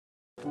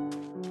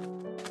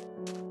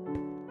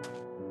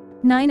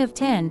9 of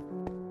 10.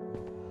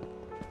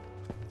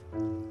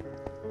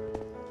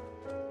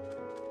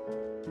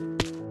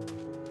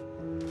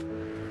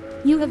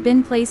 You have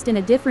been placed in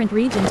a different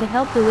region to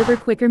help deliver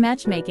quicker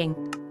matchmaking.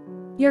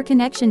 Your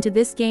connection to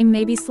this game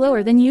may be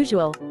slower than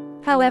usual.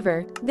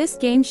 However, this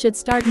game should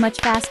start much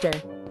faster.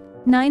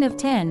 9 of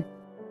 10.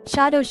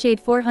 Shadowshade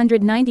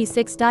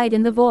 496 died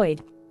in the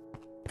void.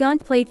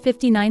 Gauntplate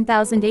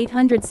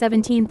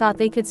 59817 thought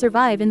they could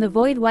survive in the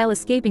void while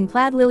escaping.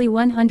 Plaid Lily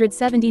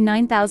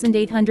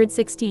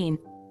 179816.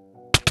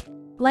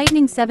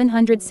 Lightning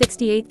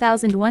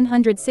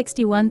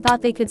 768161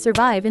 thought they could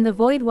survive in the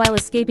void while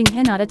escaping.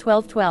 Henada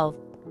 1212.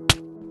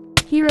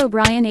 Hero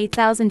Brian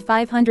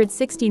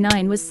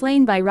 8569 was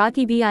slain by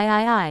Rocky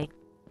Biii.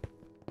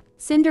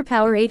 Cinder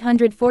Power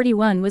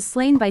 841 was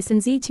slain by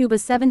Sinzi Tuba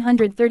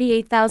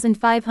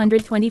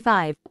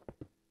 738525.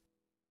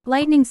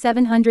 Lightning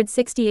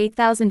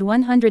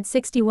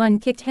 768161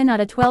 kicked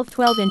Henada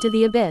 1212 into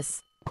the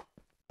abyss.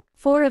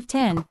 4 of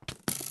 10.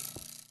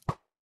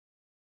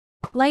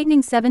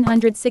 Lightning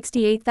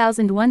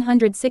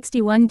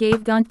 768161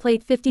 gave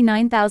Gauntplate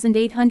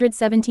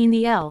 59817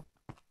 the L.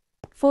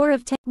 4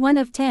 of 10. 1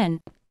 of 10.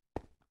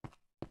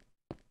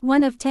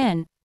 1 of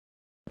 10.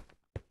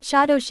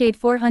 Shadowshade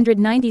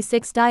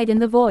 496 died in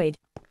the void.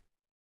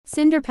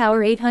 Cinder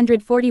Power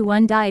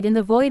 841 died in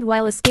the void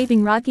while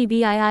escaping Rocky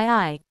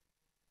Biii.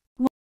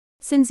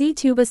 Sinzi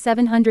Tuba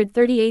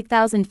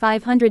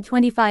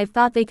 738525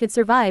 thought they could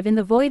survive in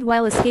the void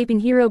while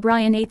escaping. Hero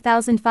Brian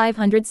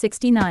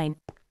 8569.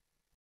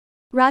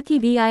 Rocky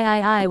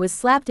Biii was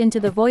slapped into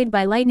the void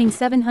by Lightning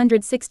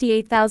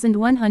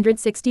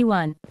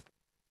 768161.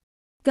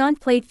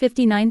 Gauntplate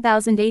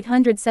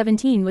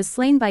 59817 was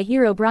slain by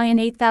Hero Brian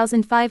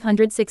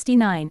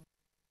 8569.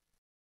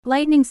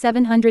 Lightning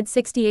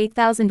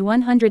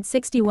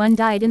 768161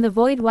 died in the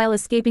void while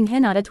escaping.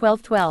 Henada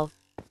 1212.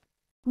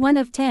 1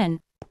 of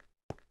 10.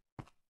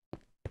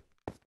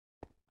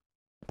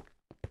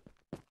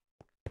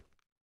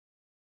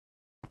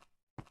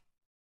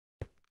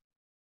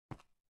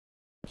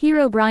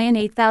 Hero Brian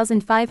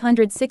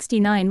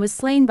 8569 was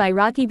slain by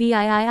Rocky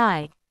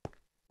Biii.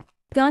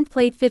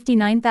 Gauntplate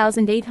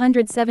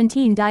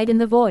 59817 died in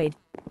the void.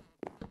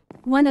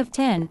 1 of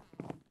 10.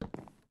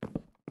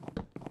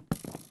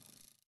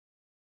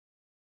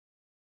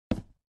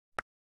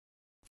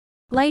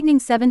 Lightning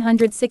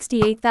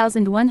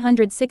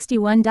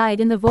 768161 died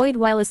in the void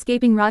while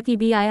escaping Rocky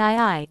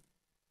Biii.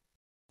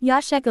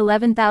 Yashek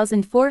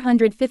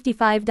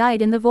 11455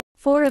 died in the void.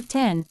 4 of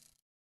 10.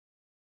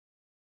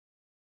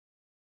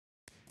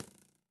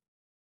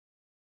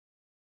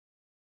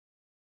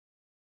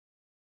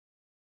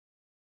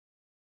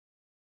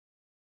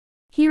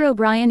 Hero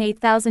Brian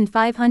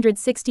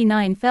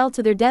 8569 fell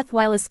to their death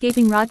while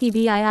escaping Rocky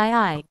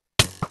Biii.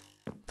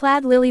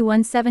 Plaid Lily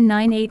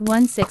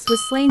 179816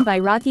 was slain by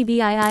Rocky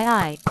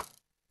Biii.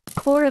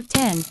 4 of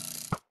 10.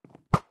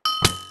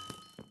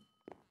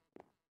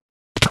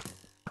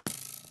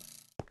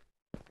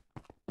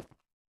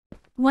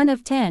 One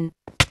of 10.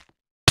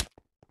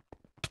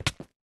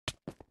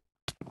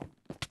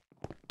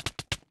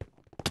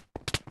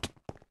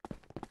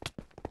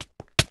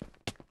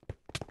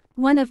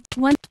 One of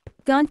 1.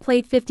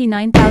 Gauntplate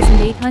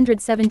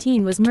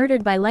 59817 was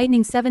murdered by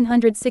Lightning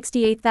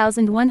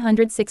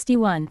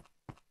 768161.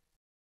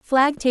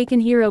 Flag taken.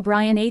 Hero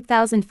Brian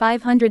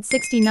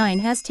 8569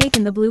 has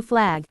taken the blue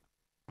flag.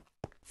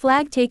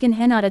 Flag taken.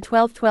 Henada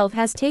 1212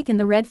 has taken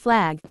the red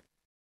flag.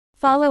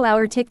 Follow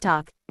our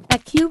TikTok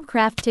at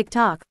CubeCraft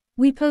TikTok.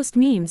 We post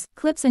memes,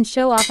 clips and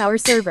show off our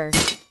server.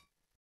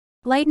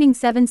 Lightning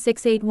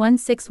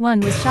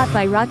 768161 was shot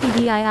by Rocky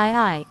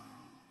Biii.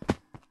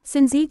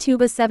 Sinzi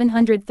Tuba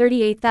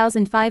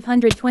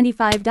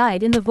 738525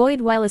 died in the void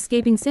while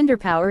escaping. Cinder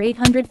Power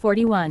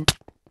 841.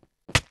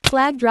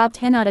 Flag dropped.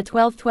 Henada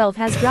 1212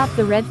 has dropped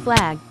the red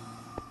flag.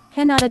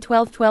 Henada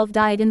 1212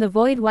 died in the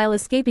void while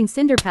escaping.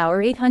 Cinder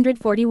Power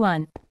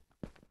 841.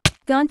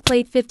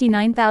 Gauntplate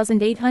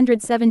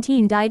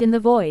 59817 died in the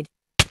void.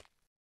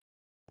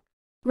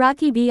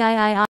 Rocky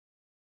Biii